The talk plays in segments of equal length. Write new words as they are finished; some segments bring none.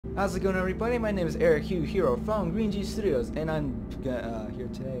How's it going, everybody? My name is Eric Hugh Hero from Green G Studios, and I'm here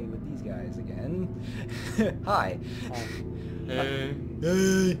today with these guys again. Hi. Hey.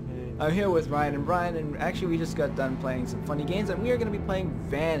 Hey. I'm here with Ryan and Brian, and actually we just got done playing some funny games, and we are going to be playing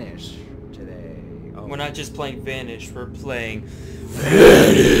Vanish today. Oh. We're not just playing Vanish, we're playing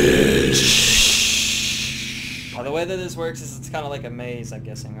Vanish! The way that this works is it's kind of like a maze, I'm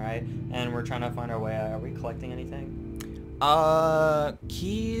guessing, right? And we're trying to find our way out. Are we collecting anything?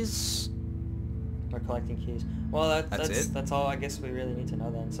 Keys? We're collecting keys. Well, That's it? that's all I guess we really need to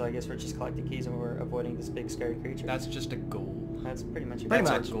know then. So I guess we're just collecting keys and we're avoiding this big scary creature. That's just a goal. That's pretty much Pretty it.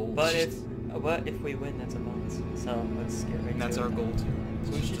 much. Our goal. But if we win, that's a bonus. So let's get right And that's to our it. goal too.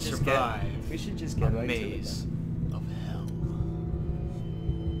 So we should to just survive we should just a get right maze of hell.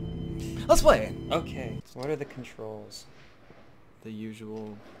 Let's play! Okay. What are the controls? The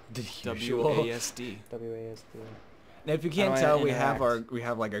usual usual. WASD. WASD. Now, if you How can't do I tell, interact? we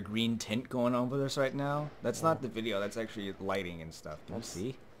have like a green tint going on with us right now. That's not the video. That's actually lighting and stuff. Can you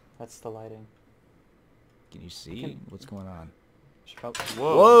see? That's the lighting. Can you see what's going on? Whoa.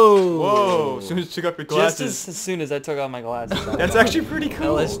 Whoa! Whoa! As soon as you took off your glasses. Just as soon as I took off my glasses. That's actually pretty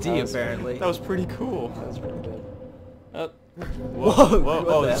cool. LSD apparently. That was pretty cool. That was pretty good. Oh. Whoa. Whoa, Whoa. what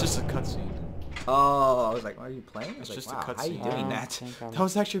Oh, the it's hell? just a cutscene. Oh, I was like, are you playing? I was It's like, just a wow, how are you cutscene. doing I that? think I'm- That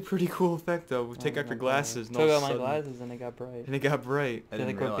was actually a pretty cool effect though. We take I off your don't know. glasses and all Took of out a my sudden. glasses and it got bright. And it got bright. I I feel like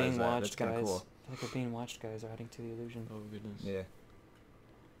didn't we're realize being that. watched, That's kinda guys. cool. I feel like we're being watched, guys. Are adding to the illusion. Oh goodness. Yeah.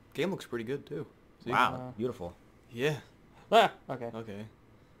 Game looks pretty good too. See? Wow, beautiful. Yeah. Ah! Okay. Okay.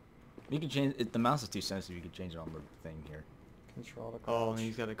 You can change it. The mouse is too sensitive. You can change it on the thing here. Control the Oh, crouch. and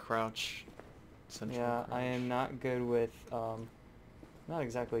he's got a crouch. Central Yeah, I crouch. am not good with, not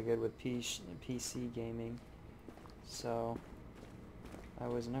exactly good with PC gaming. So, I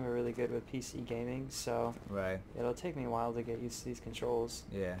was never really good with PC gaming, so Right. it'll take me a while to get used to these controls.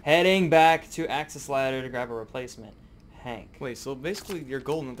 Yeah. Heading back to access ladder to grab a replacement. Hank. Wait, so basically your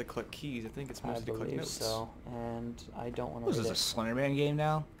goal not to collect keys. I think it's I mostly to collect believe notes. so, and I don't want What to is read this, a it. Slenderman game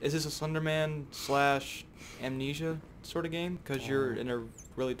now? Is this a Slenderman / Amnesia sort of game? Because you're in a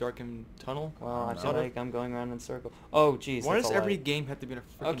really darkened tunnel? Well, I No. feel like I'm going around in circles. Oh, jeez. Why that's does a every light. game have to be in a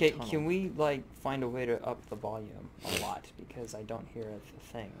freaking Okay, tunnel? can we, like, find a way to up the volume a lot? Because I don't hear a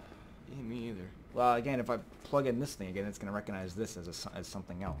thing. Yeah, me either. Well, again, if I plug in this thing again, it's gonna recognize this as as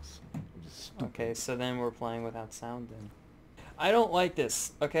something else. Which is stupid. Okay, so then we're playing without sound then. I don't like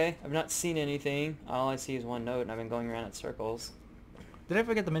this, okay? I've not seen anything. All I see is one note, and I've been going around in circles. Did I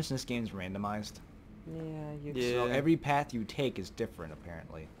forget to mention this game's randomized? Yeah, you... Yeah. So every path you take is different,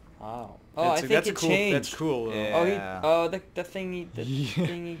 apparently. Oh. Oh, I think it cool. changed. That's cool. Though. Yeah. Oh, the thingy, the Yeah.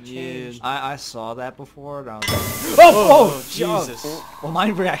 thingy Yeah. changed. I saw that before, and I was like, Oh, God. Jesus. Well, my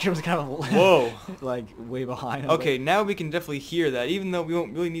reaction was kind of Whoa. like way behind. I was Okay, like- now we can definitely hear that. Even though we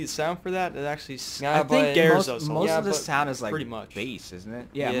don't really need sound for that, it actually Yeah, I but think scares most, us a most lot. of the but sound is like pretty much. bass, isn't it?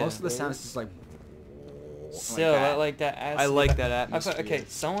 Yeah, Yeah. most of the sound is Bass. just like. Still, that. I like that. Adds I to the like back- that I thought- atmosphere. Okay,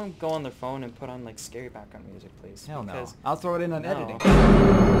 someone go on their phone and put on like scary background music, please. Hell no. because I'll throw it in on No. editing.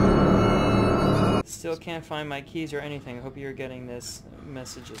 Still can't find my keys or anything. I hope you're getting this.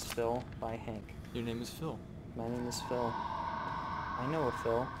 Messages, Phil, by Hank. Your name is Phil. My name is Phil. I know a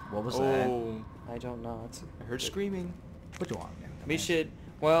Phil. What was that? Oh, I don't know. It's I heard screaming. What do you want, man? We should.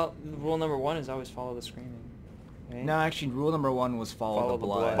 Well, rule number 1 is always follow the screaming. Right? No, actually, rule number 1 was follow the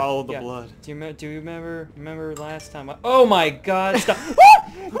blood. Follow the Yeah. blood. Do you remember last time? Oh my God! Stop!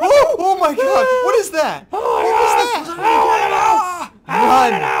 Oh my God! What is that? Oh What my was God! that? I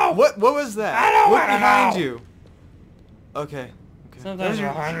Run! What was that? I don't Look wanna behind know. you. Okay. Sometimes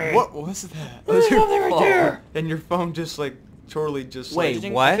behind me. What was that? There's your something right phone? there. And your phone just like totally just Wait,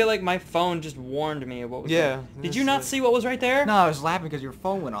 like, I what? feel like my phone just warned me of what was Yeah, there. Did it's you not like- see what was right there? No, I was laughing because your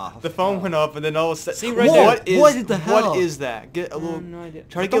phone went off. the phone went up and then all of a sudden. See, right there. What the hell? What is that? Get a I little. have no idea.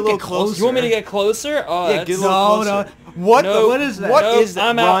 Try to Don't get a little get closer. closer. You want me to get closer? Oh, Yeah, that's... get a little No, closer. no. What? Nope. What is that? What Nope, is that?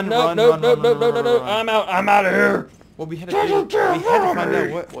 I'm out. Run, Nope, run, nope, run, nope, run, nope, run, nope, run, nope. run. I'm out of here. Well, we had to find out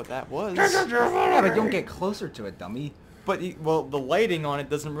what that was. Yeah, but don't get closer to it, dummy. But well, the lighting on it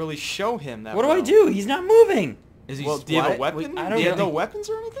doesn't really show him that. What do well. I do? He's not moving. Is he Well, do you have a what? weapon? I Do don't you have know. no weapons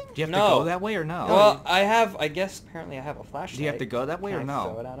or anything? Do you have No. to go that way or no? Well, I guess apparently I have a flashlight. Do you have to go that way Can or I no?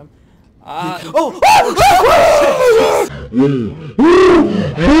 throw it at him?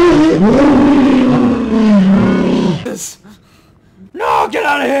 Yes. No, get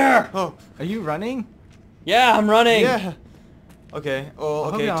out of here! Oh, Are you running? Yeah, I'm running. yeah. Okay. Oh, I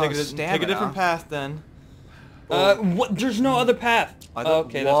hope okay. you don't Take have a stamina. different path then. What? There's no other path. I thought-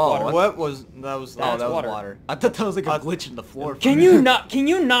 Okay, that's whoa, water. What was that? Was Oh, That's that was water. I thought that was like a I- glitch in the floor. Can you not? Can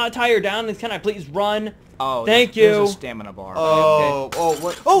you not tie her down? And can I please run? Oh, Thank there's you. a stamina bar. Oh, oh,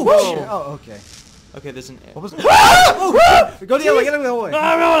 what? Oh, Whoa. shit. Oh, okay. Okay, there's an. What was? Oh, go the other way. Get the other way.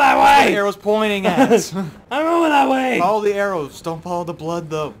 I'm moving that The way. arrow's pointing at. I'm moving that way. Follow the arrows. Don't follow the blood,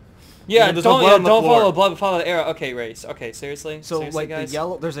 though. Yeah, There's no don't blood on the don't floor. follow the blood, but follow the arrow. Okay, race. Okay, seriously. So seriously, like guys? the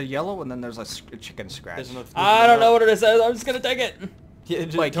yellow, there's a yellow, and then there's a chicken scratch. There's another. I don't know what it is. I'm just gonna take it. Yeah,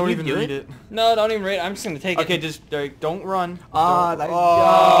 just Wait, can don't you even do read it? it. No, don't even read it. I'm just gonna take Okay, it. just don't run. Ah, Don't- that-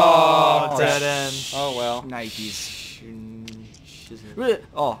 oh, oh, dead crap. end. Oh well. Nikes. Shiznit.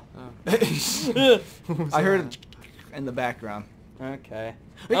 Oh. Oh. I heard it in the background. Okay.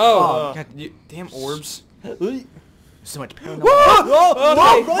 Oh, God, Damn orbs. so much power. Okay.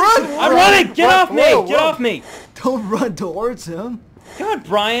 I'm running! Get off me! Whoa, Get whoa. off me! Don't run towards him. God,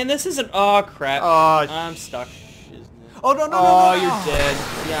 Brian, this isn't. Oh crap! Oh, I'm stuck. Shiznit. Oh no no Oh, no! no. you're dead.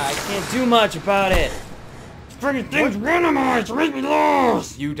 Yeah, I can't do much about it. Freaking thing's randomized to make me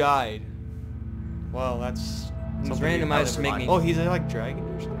lose. You died. Well, that's. It's something randomized to you- make me. Oh, he's like dragging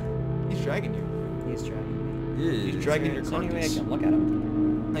you or something. He's dragging you. He's dragging me. He's dragging your Is there any way I carcass. can look at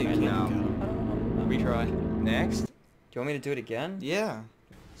him? No, you Right can't. now. look at him. I don't know. Retry. Next. Do you want me to do it again? Yeah.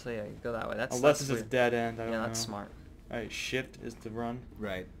 So yeah, you go that way. That's Unless that's it's a weird. dead end. I don't Yeah, know. that's smart. Alright, shift is to run.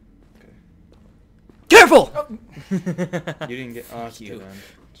 Right. Okay. Careful! You didn't get. Oh, it's a You. dead end.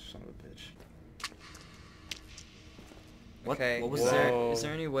 Son of a bitch. Okay. What was is there, that? is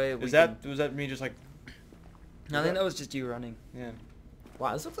there any way we Was that me just like? No, I think that was just you running. Yeah.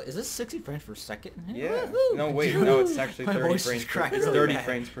 Wow, is this 60 frames per second? Yeah. Woohoo. No, wait. No, it's actually My 30 voice is frames. cracking It's really 30 bad.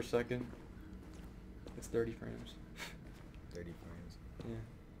 frames per second. It's 30 frames. 30 frames.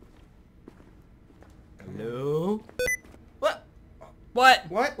 Yeah. Hello? What? What?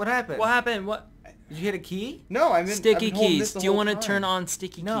 What? What happened? What happened? What? Did you hit a key? No, I mean. Sticky keys. Do you want to turn on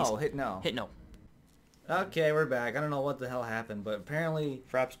sticky keys? No, hit no. Hit no. Okay, we're back. I don't know what the hell happened, but apparently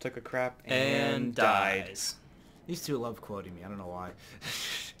Fraps took a crap And dies. these two love quoting me. I don't know why.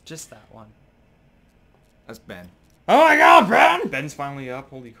 Just that one. That's Ben. Oh my God, Ben! Ben's finally up.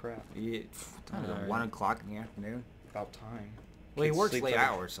 Holy crap. Yeah, time is it, Alright. 1 o'clock in the afternoon. About time. Well, he Kid works sleeps late like a-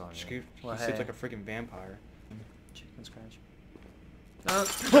 hours, so. He Well, sleeps hey. like a freaking vampire. Chicken scratch.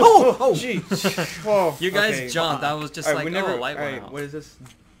 Oh! Jeez. Whoa. You guys okay. jumped. I was just Alright, like, we never, oh, light went alright, out. what is this?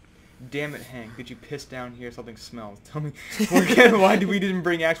 Damn it, Hank. Did you piss down here? Something smells. Tell me. Why we didn't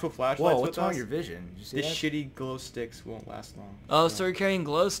bring actual flashlights Whoa, with what's wrong us? with your vision? Did you see This that? shitty glow sticks won't last long. Oh, so we're carrying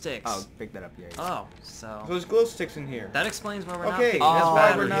glow sticks. Oh, pick that up, yeah. Oh, so There's glow sticks in here. that explains why we're not Okay, picking that's up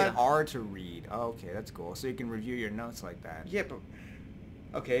why Oh, we're you batteries. hit R to read. Oh, okay, that's cool. So you can review your notes like that. Yeah, but...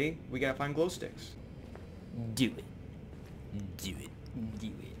 Okay, we gotta find glow sticks. Do it. Do it. Do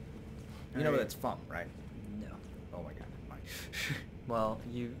it. You know Alright. that's from, right? No. Oh my god. Fine. Well,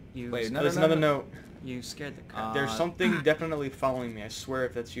 you Wait, no, There's no, another no. note. you scared the crap. There's something definitely following me. I swear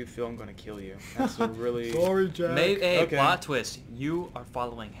if that's you, Phil, I'm gonna kill you. That's a really... Jack. Maybe a Okay. plot twist. You are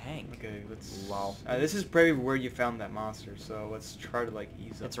following Hank. Okay, let's... Wow. This is probably where you found that monster, so let's try to, like,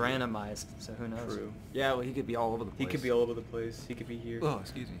 ease up. It's here. randomized, so who knows? True. Yeah, well, he could be all over the He place. could be all over the place. He could be here. Oh,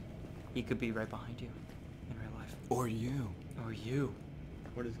 excuse me. He could be right behind you in real life. Or you. Or you.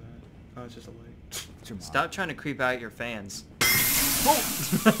 What is that? Oh, it's just a light. It's your mom. Stop trying to creep out your fans.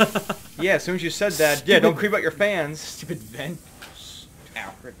 Yeah, as soon as you said that, yeah, don't creep out your fans. Stupid vent. Ow.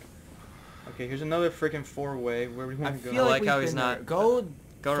 Frick. Okay, here's another freaking four-way. Where do we I want to go? feel I like like we've how he's been not- there. Go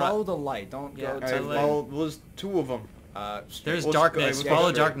Go follow right. the light. Don't Yeah, go it's to a Alright, light. follow, well, there's two of them. straight. There's Let's go- darkness. let's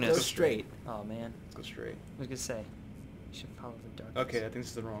Follow go darkness. Go straight. Oh man. Let's go straight. I was gonna say. You should follow the darkness. Okay, I think this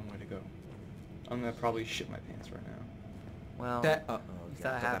is the wrong way to go. I'm gonna probably shit my pants right now. Well, That oh, if God,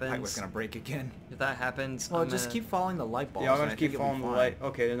 I that thought pipe was happens- gonna break again. if that happens, Well, I'm just gonna- keep following the light bulbs. Yeah, I'm and gonna I keep think you'll be following the fine. light.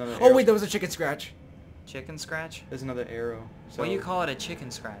 Okay, there's another Oh arrow. wait, there was a chicken scratch. chicken scratch. There's another arrow. So What do you call it a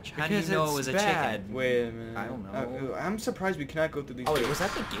chicken scratch? How do you Because know it's it was a bad. chicken? Wait a minute. I don't know. I'm surprised we cannot go through these Oh wait, gates. was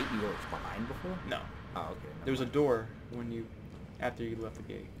that the gate you were behind before? No. Oh okay. There was a door when you... After you left the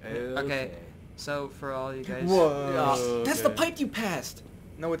gate. Okay. So for all you guys. Whoa. That's the okay. pipe you passed.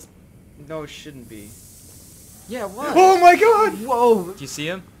 No, it's... No, it shouldn't be. Yeah, what? Oh my god! Whoa. Do you see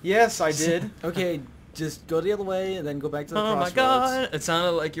him? Yes, I did. Okay, just go the other way and then go back to the Oh my crossroads. god! It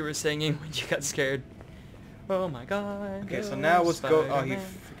sounded like you were singing when you got scared. Oh my god. Okay, so go now let's go... Oh, he's Spider-Man.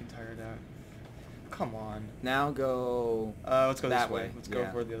 freaking tired out. Come on. Now go. Let's go That this way. way, Let's go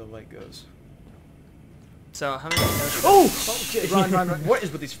yeah. where the other light goes. So how many notes? Oh! Okay, run, run, run. What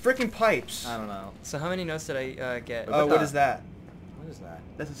is with these freaking pipes? I don't know. So how many notes did I get? Oh, What the- is that? What is that?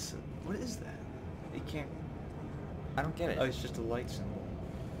 That's a... What is that? You can't... I don't get it. Oh, it's just a light symbol.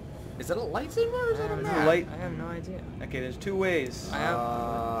 Is that a lightsaber or is that a It's a map? light- I have no idea. Okay, there's two ways. I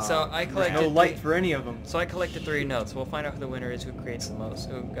have. So I There's collected. no light for any of them. So I collected 3 notes. We'll find out who the winner is, who creates the most,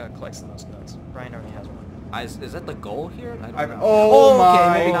 who collects the most notes. Ryan already has one. Is that the goal here? I don't know. Oh okay,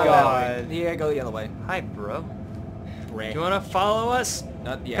 my maybe not that god. way. Yeah, go the other way. Hi, bro. Bray. Do you want to follow us?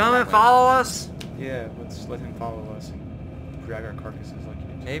 Yeah, Come that and way. follow us. Yeah, let's let him follow us and drag our carcasses like he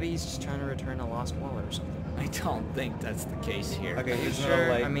did. Maybe he's just trying to return a lost wallet or something. I don't think that's the case here. Okay, Are you he's not sure?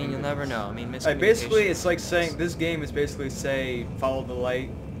 like. I mean, you'll never know. I mean, Basically, miscommunication. it's like saying this game is basically say follow the light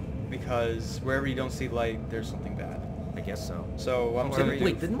because wherever you don't see light, there's something bad. I guess so. So I'm Wherever saying. you-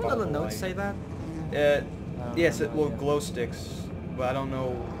 Wait, didn't one of the notes say that? Yes, no well, idea. glow sticks, but I don't know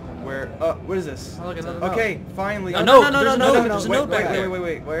where. What is this? Oh, look, another note. Okay, finally. No, no, no, no, there's a no, note. no, no, There's a wait, note back wait, there.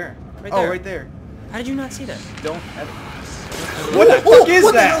 Wait, where? Right Oh, there. right there. How did you not see that? Don't. What the fuck is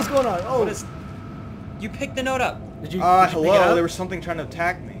what that? the hell's going on? Oh, What is? You picked the note up. did you? Hello. There was something trying to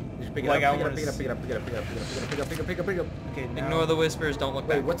attack me. Did you pick it Like up? I Pick it up, wanted pick it up, to pick it up, pick it up, pick it up, pick it up, pick it up, pick it up, pick it up, pick it up. Okay, now. Ignore the whispers. Don't look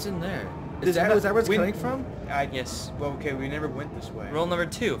Wait, back. what's in there? Is Is that where it's coming from? Yes. Well, okay, we never went this way. Rule number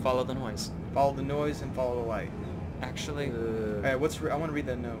 2: follow the noise. Follow the noise and follow the light. Actually, Alright, I want to read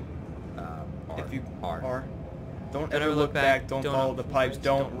that note. If you R. Don't ever look back. Don't follow the pipes.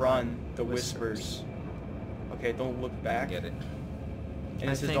 Don't run the whispers. Okay, don't look back. Get it. And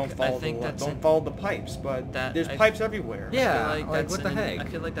I it says think- don't I follow think the that's don't an- follow the pipes, but that- there's I- pipes everywhere. Yeah, I feel like, that's what the heck? I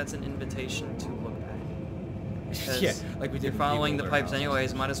feel like that's an invitation to look back. Because Yeah, like we if did you're in following the Evil pipes Warehouse.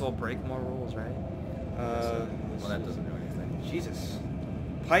 anyways, might as well break more rules, right? Well, that doesn't do anything. Jesus.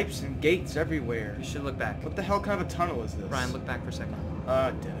 Pipes and gates everywhere. You should look back. What the hell kind of a tunnel is this? Ryan, look back for a second. Did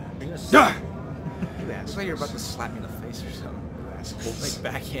Are you it? gonna You Looks like you're about to slap me in the face or something. assholes.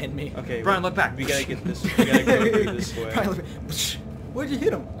 Like backhand me. Okay, Brian, look back. We gotta get this. We gotta go through this way. Brian, look- Where'd you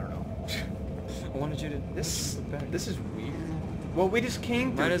hit him? I don't know. I wanted you to This look back. this is weird. Well, we just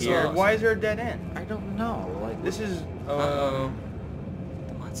came through Might as here. well. Why is there a dead end? I don't know. Like This is Uh-oh.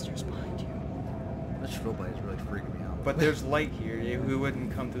 The monster's behind you. this roleplay is really freaking me out. But there's light here. We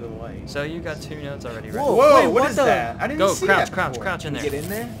wouldn't come through the light. So you got 2 notes already, right? Whoa, Whoa! wait, what what is the- that? I didn't Go, see crouch, that crouch, before. crouch in there. Get in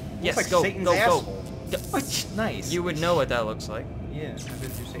there. Yes, Looks like go, Satan's go, go. asshole. What? Nice. You would know what that looks like. Yeah, I've been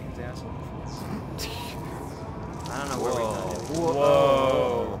through Satan's asshole. I don't know where we got it.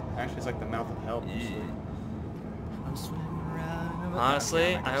 Whoa. Actually, it's like the mouth of hell. I'm swimming around.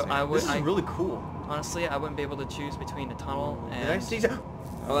 Honestly, I would. This is really cool. Honestly, I wouldn't be able to choose between a tunnel and. Did I see that?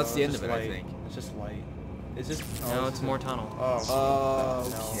 Oh, that's the end it's of just it, I light. think. It's just light. Is this? No, it's more tunnel. Oh.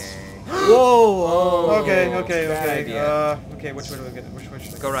 Okay. Whoa. Okay. Bad idea. Okay. Which way do we get? Which way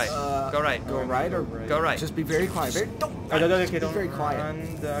should I Go right. Go right. Go right or Go Go right. Just be very quiet. Don't. Okay, Be don't very quiet.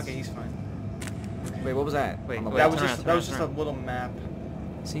 run. Okay, he's fine. Wait, what was that? Wait, On the wait, That left? was turn just around, a turn around. little map.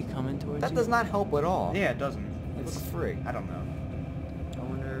 Is he coming towards That you? does not help at all. Yeah, it doesn't. What It's the frig? I don't know. I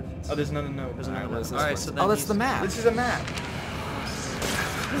wonder if it's. Oh, there's another note. There's Alright, another what's one. this Alright, one? so then Oh, that's he's- the map. This is a map.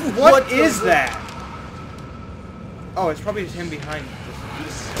 What What is the- that? Oh, it's probably just him behind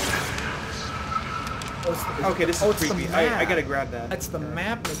this. Okay, this is it's the creepy. map. I gotta grab that. That's the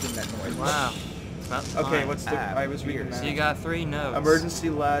map making that noise. Wow. It's about Okay, time. what's the? I was reading weird. that. So you got 3 notes. Emergency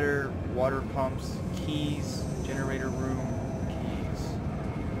ladder, water pumps, keys, generator room, keys.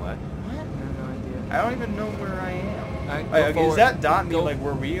 What? I have no idea. I don't even know where I am. Alright, go Okay, is forward. that dot mean Go- like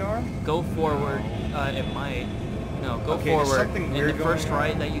where we are? Go forward. It might. No, go Okay, there's forward. something And weird the first going on.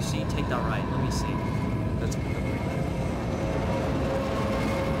 right that you see, take that right. Let me see. That's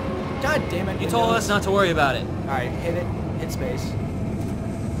God damn it! You told us not to worry about it. Alright, hit it. Hit space.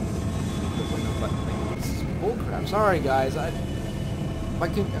 This is bullcrap. Sorry, guys. I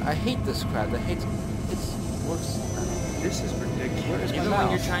hate this crap. I hate. It's works. This is ridiculous. my Even when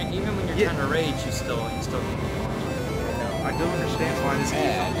you're mouse? trying, Yeah. to rage, you still. I don't understand why this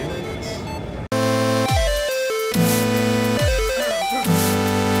Bad. keeps on doing